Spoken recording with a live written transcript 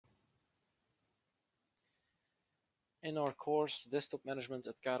In our course Desktop Management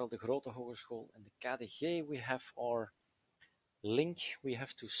at Karel de Grote Hogeschool and the KDG, we have our link we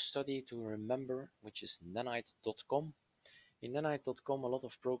have to study to remember, which is nanite.com. In nanite.com, a lot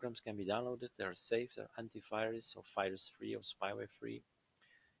of programs can be downloaded. They're safe, they're antivirus or virus-free or spyware-free.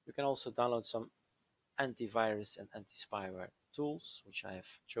 You can also download some antivirus and anti-spyware tools, which I have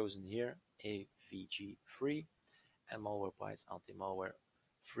chosen here, AVG free and Malwarebytes anti-malware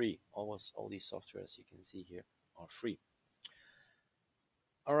free. Always all these softwares you can see here are free.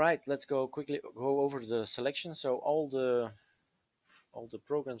 All right, let's quickly go over the selection. So all the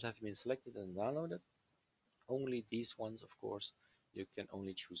programs have been selected and downloaded. Only these ones, of course, you can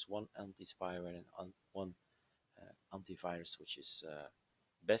only choose one anti-spyware and one antivirus, which is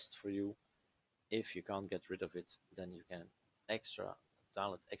best for you. If you can't get rid of it, then you can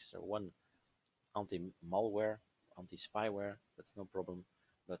download extra one anti-malware, anti-spyware. That's no problem.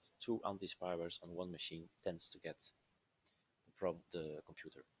 But two anti-spywares on one machine tends to get the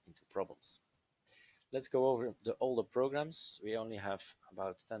computer into problems. Let's go over all the programs. We only have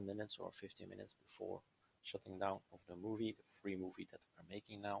about 10 minutes or 15 minutes before shutting down of the movie, the free movie that we're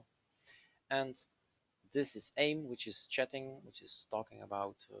making now. And this is AIM, which is chatting, which is talking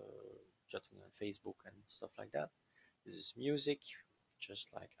about chatting on Facebook and stuff like that. This is music, just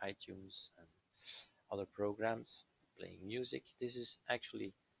like iTunes and other programs playing music. This is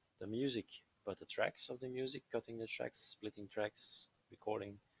actually the music, but the tracks of the music, cutting the tracks, splitting tracks,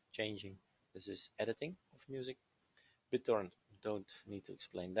 recording, changing. This is editing of music. BitTorrent, don't need to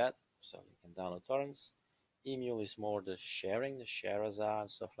explain that, so you can download torrents. Emule is more the sharing, the Share-as-a,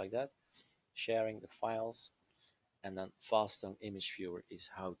 stuff like that, sharing the files. And then Fastone Image Viewer is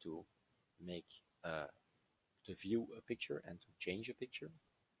how to make to view a picture and to change a picture.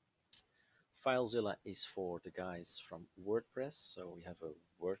 FileZilla is for the guys from WordPress. So we have a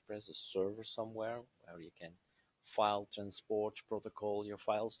WordPress, a server somewhere where you can file transport protocol your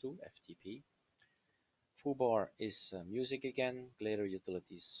files to, FTP. Foobar is music again. Glider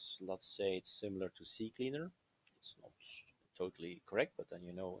Utilities, let's say it's similar to CCleaner. It's not totally correct, but then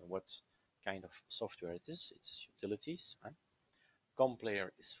you know what kind of software it is. It's utilities. ComPlayer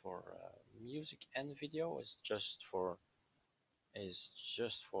is for music and video. It's just for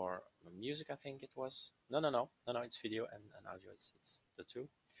music, I think it was. No. It's video and audio. It's the two.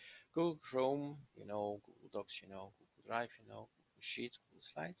 Google Chrome, Google Docs, Google Drive, Google Sheets, Google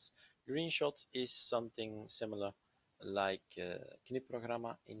Slides. Greenshot is something similar like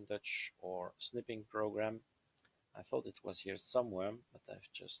knipprogramma in Dutch or snipping program. I thought it was here somewhere, but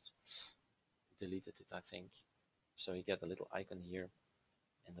I've just deleted it, I think. So you get a little icon here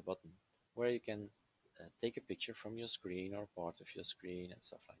in the bottom where you can take a picture from your screen or part of your screen and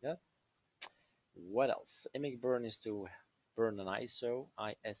stuff like that. What else? Image burn is to burn an ISO,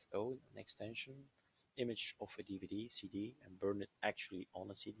 an extension, image of a DVD, CD, and burn it actually on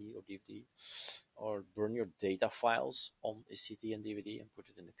a CD or DVD, or burn your data files on a CD and DVD and put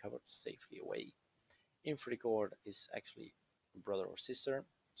it in the cupboard safely away. InfRecord is actually brother or sister,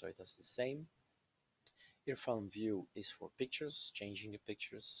 so it does the same. Earphone View is for pictures, changing the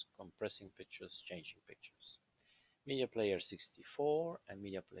pictures, compressing pictures, changing pictures. Media Player 64 and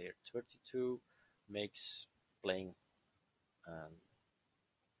Media Player 32 makes playing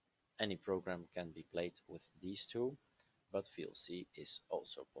any program can be played with these two, but VLC is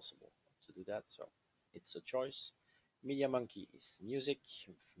also possible to do that, so it's a choice. MediaMonkey is music,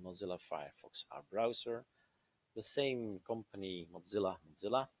 Mozilla Firefox our browser. The same company, Mozilla,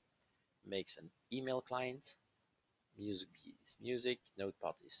 makes an email client. MusicBee is music,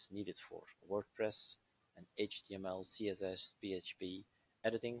 Notepad is needed for WordPress, and HTML, CSS, PHP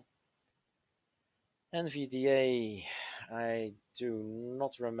editing. NVDA, I do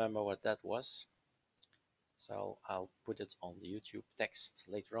not remember what that was, so I'll put it on the YouTube text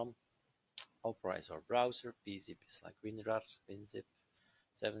later on. Opera is our browser, PZip is like WinRAR, WinZip,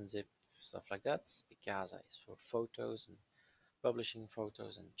 7-zip, stuff like that. Picasa is for photos and publishing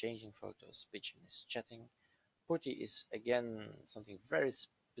photos and changing photos. Pigeon is chatting. Putty is again something very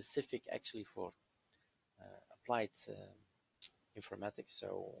specific actually for applied informatics,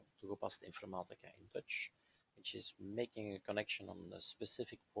 so toegepaste informatica in Dutch, which is making a connection on a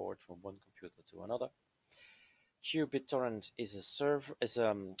specific port from one computer to another. QBitTorrent is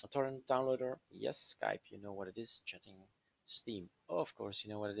a torrent downloader. Yes, Skype, you know what it is. Chatting, Steam, of course,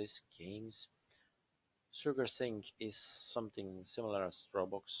 you know what it is. Games. SugarSync is something similar as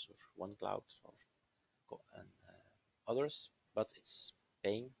Dropbox or OneCloud and others, but it's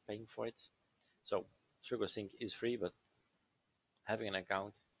paying for it. So SugarSync is free, but having an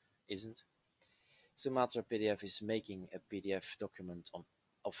account isn't. Sumatra PDF is making a PDF document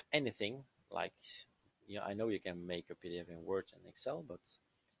of anything, like yeah, I know you can make a PDF in Word and Excel, but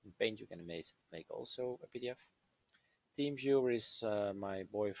in Paint you can make also a PDF. TeamViewer is my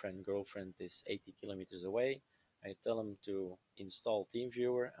boyfriend, girlfriend is 80 kilometers away. I tell him to install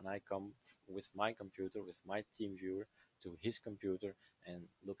TeamViewer, and I come with my computer, with my TeamViewer, to his computer and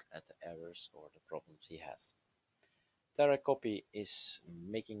look at the errors or the problems he has. TerraCopy is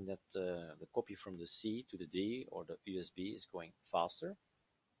making that the copy from the C to the D or the USB is going faster.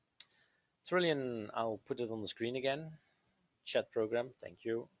 Trillion, I'll put it on the screen again. Chat program, thank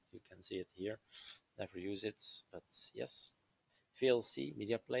you. You can see it here. Never use it, but yes. VLC,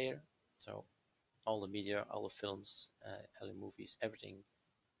 media player. So all the media, all the films, all the movies, everything,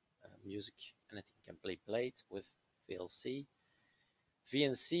 music, anything can be played with VLC.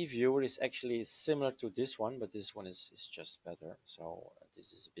 VNC viewer is actually similar to this one, but this one is just better. So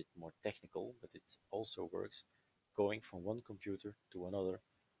this is a bit more technical, but it also works going from one computer to another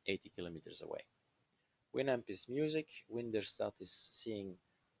 80 kilometers away. Winamp is music. Winderstat is seeing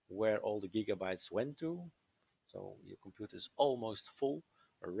where all the gigabytes went to. So your computer is almost full,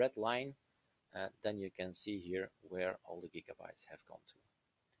 a red line. Then you can see here where all the gigabytes have gone to.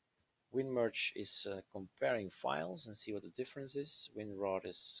 WinMerge is comparing files and see what the difference is. WinRAR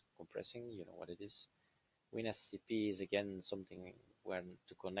is compressing, you know what it is. WinSCP is again something when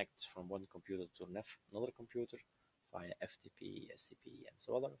to connect from one computer to another computer via FTP, SCP, and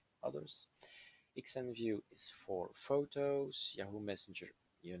so others. XNView is for photos. Yahoo Messenger,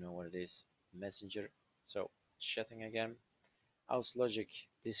 you know what it is. Messenger. So chatting again. Auslogic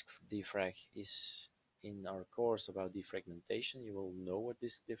disk defrag is in our course about defragmentation. You will know what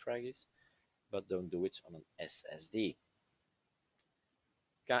disk defrag is, but don't do it on an SSD.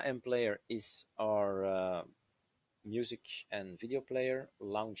 KM Player is our music and video player.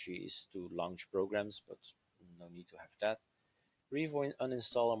 Launchy is to launch programs, but no need to have that. Revo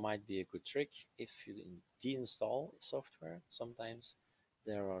uninstaller might be a good trick if you deinstall software. Sometimes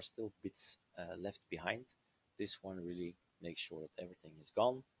there are still bits left behind. This one really makes sure that everything is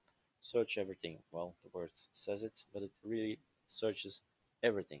gone. Search everything. Well, the word says it, but it really searches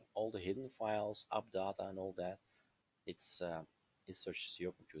everything. All the hidden files, app data, and all that. It searches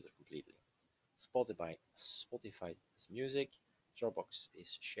your computer completely. Spotify is music. Dropbox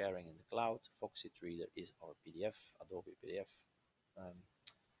is sharing in the cloud. Foxit Reader is our PDF, Adobe PDF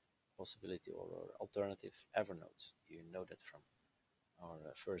possibility or alternative. Evernote, you know that from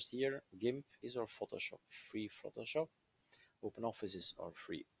our first year. GIMP is our Photoshop, free Photoshop. OpenOffice is our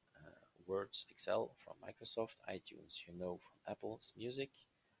free Word, Excel from Microsoft. iTunes, you know, from Apple's Music.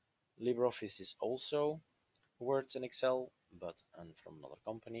 LibreOffice is also Word and Excel, but from another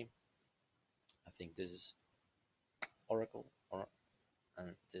company. I think this is Oracle,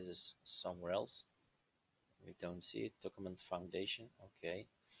 and this is somewhere else. We don't see it. Document Foundation, okay.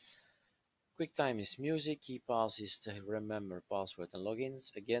 QuickTime is music. KeyPass is to remember password and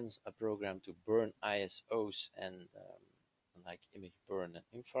logins. Again, a program to burn ISOs and like image burn and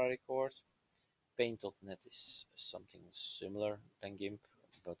infra record. Paint.net is something similar than GIMP,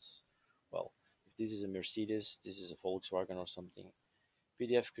 but well, if this is a Mercedes, this is a Volkswagen or something.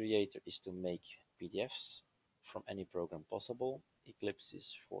 PDF Creator is to make PDFs from any program possible. Eclipse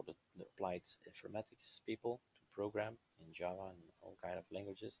is for the applied informatics people to program in Java and all kind of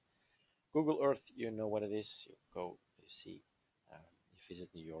languages. Google Earth, you know what it is. You go, you see, you visit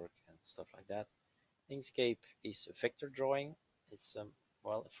New York and stuff like that. Inkscape is a vector drawing. It's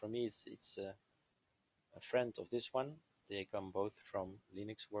well, for me, it's a friend of this one. They come both from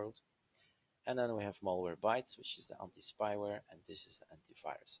Linux world. And then we have Malwarebytes, which is the anti-spyware, and this is the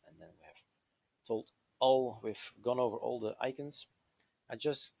antivirus. And then we have we've gone over all the icons. I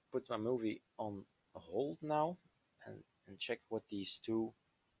just put my movie on hold now and check what these two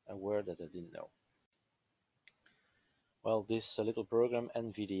were that I didn't know. Well, this little program,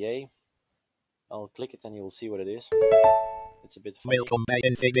 NVDA, I'll click it and you'll see what it is. It's a bit funny. Welkom bij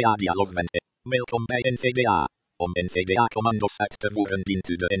NVDA dialogvenster. Welkom bij NVDA. Om NVDA-commando's uit te voeren dient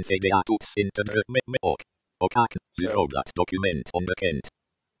u de NVDA-toets in te drukken met ook. Bureaublad document onbekend.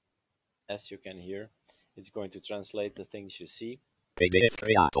 As you can hear, it's going to translate the things you see. PDF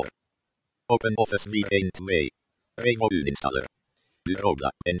Creator. OpenOffice 4.2. Revo uninstaller.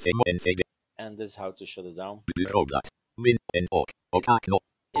 Bureaublad NVDA. And this is how to shut it down. Bureaublad. Win en ook. Knop.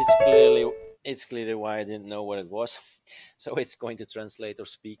 It's clearly why I didn't know what it was. So it's going to translate or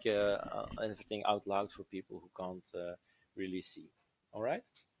speak everything out loud for people who can't really see. All right.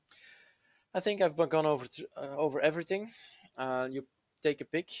 I think I've gone over everything. You take a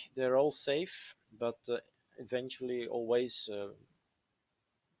pick. They're all safe, but eventually always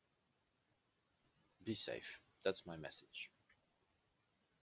be safe. That's my message.